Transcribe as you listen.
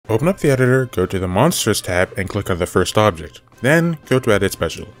Open up the editor, go to the Monsters tab, and click on the first object. Then, go to Edit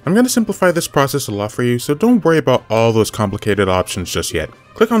Special. I'm going to simplify this process a lot for you, so don't worry about all those complicated options just yet.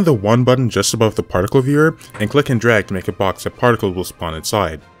 Click on the 1 button just above the particle viewer, and click and drag to make a box that particles will spawn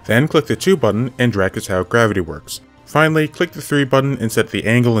inside. Then click the 2 button and drag is how gravity works. Finally, click the 3 button and set the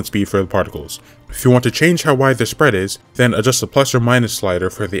angle and speed for the particles. If you want to change how wide the spread is, then adjust the plus or minus slider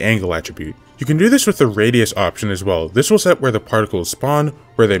for the angle attribute. You can do this with the radius option as well. This will set where the particles spawn,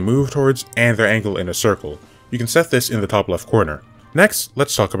 where they move towards, and their angle in a circle. You can set this in the top left corner. Next,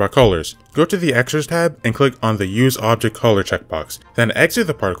 let's talk about colors. Go to the Extras tab and click on the Use Object Color checkbox. Then exit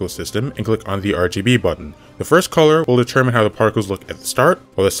the particle system and click on the RGB button. The first color will determine how the particles look at the start,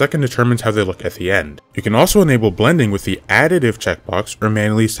 while the second determines how they look at the end. You can also enable blending with the Additive checkbox or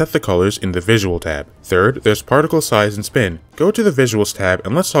manually set the colors in the Visual tab. Third, there's particle size and spin. Go to the Visuals tab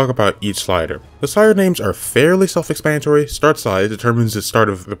and let's talk about each slider. The slider names are fairly self-explanatory. Start size determines the start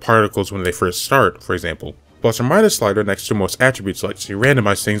of the particles when they first start, for example. Plus or minus slider next to most attributes lets you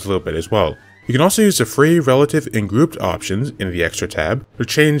randomize things a little bit as well. You can also use the free, relative, and grouped options in the Extra tab to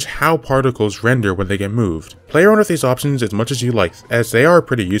change how particles render when they get moved. Play around with these options as much as you like, as they are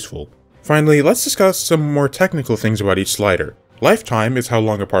pretty useful. Finally, let's discuss some more technical things about each slider. Lifetime is how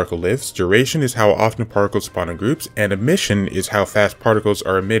long a particle lives, duration is how often particles spawn in groups, and emission is how fast particles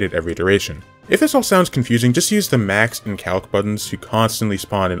are emitted every duration. If this all sounds confusing, just use the max and calc buttons to constantly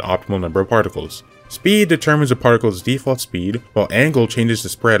spawn an optimal number of particles. Speed determines a particle's default speed, while angle changes the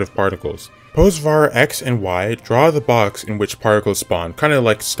spread of particles. Pose var x and y draw the box in which particles spawn, kinda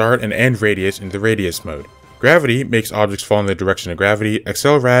like start and end radius in the radius mode. Gravity makes objects fall in the direction of gravity,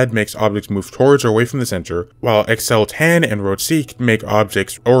 accelerad makes objects move towards or away from the center, while acceltan and rotate make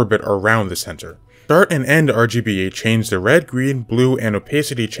objects orbit around the center. Start and end RGBA change the red, green, blue, and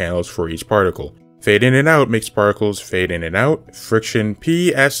opacity channels for each particle. Fade in and out makes particles fade in and out. Friction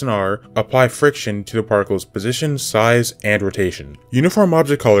P, S, and R apply friction to the particle's position, size, and rotation. Uniform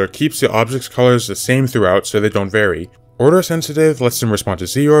object color keeps the object's colors the same throughout so they don't vary. Order sensitive lets them respond to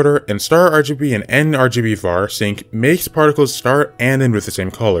Z order, and star RGB and N RGB var sync makes particles start and end with the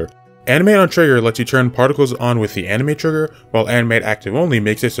same color. Animate on Trigger lets you turn particles on with the animate trigger, while animate active only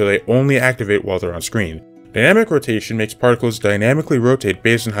makes it so they only activate while they're on screen. Dynamic rotation makes particles dynamically rotate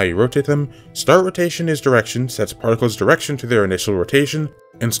based on how you rotate them. Start rotation is direction, sets particles' direction to their initial rotation.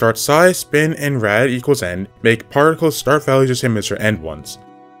 And start size, spin, and rad equals end make particles' start values the same as their end ones.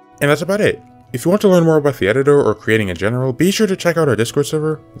 And that's about it. If you want to learn more about the editor or creating in general, be sure to check out our Discord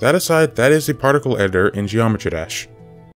server. That aside, that is the particle editor in Geometry Dash.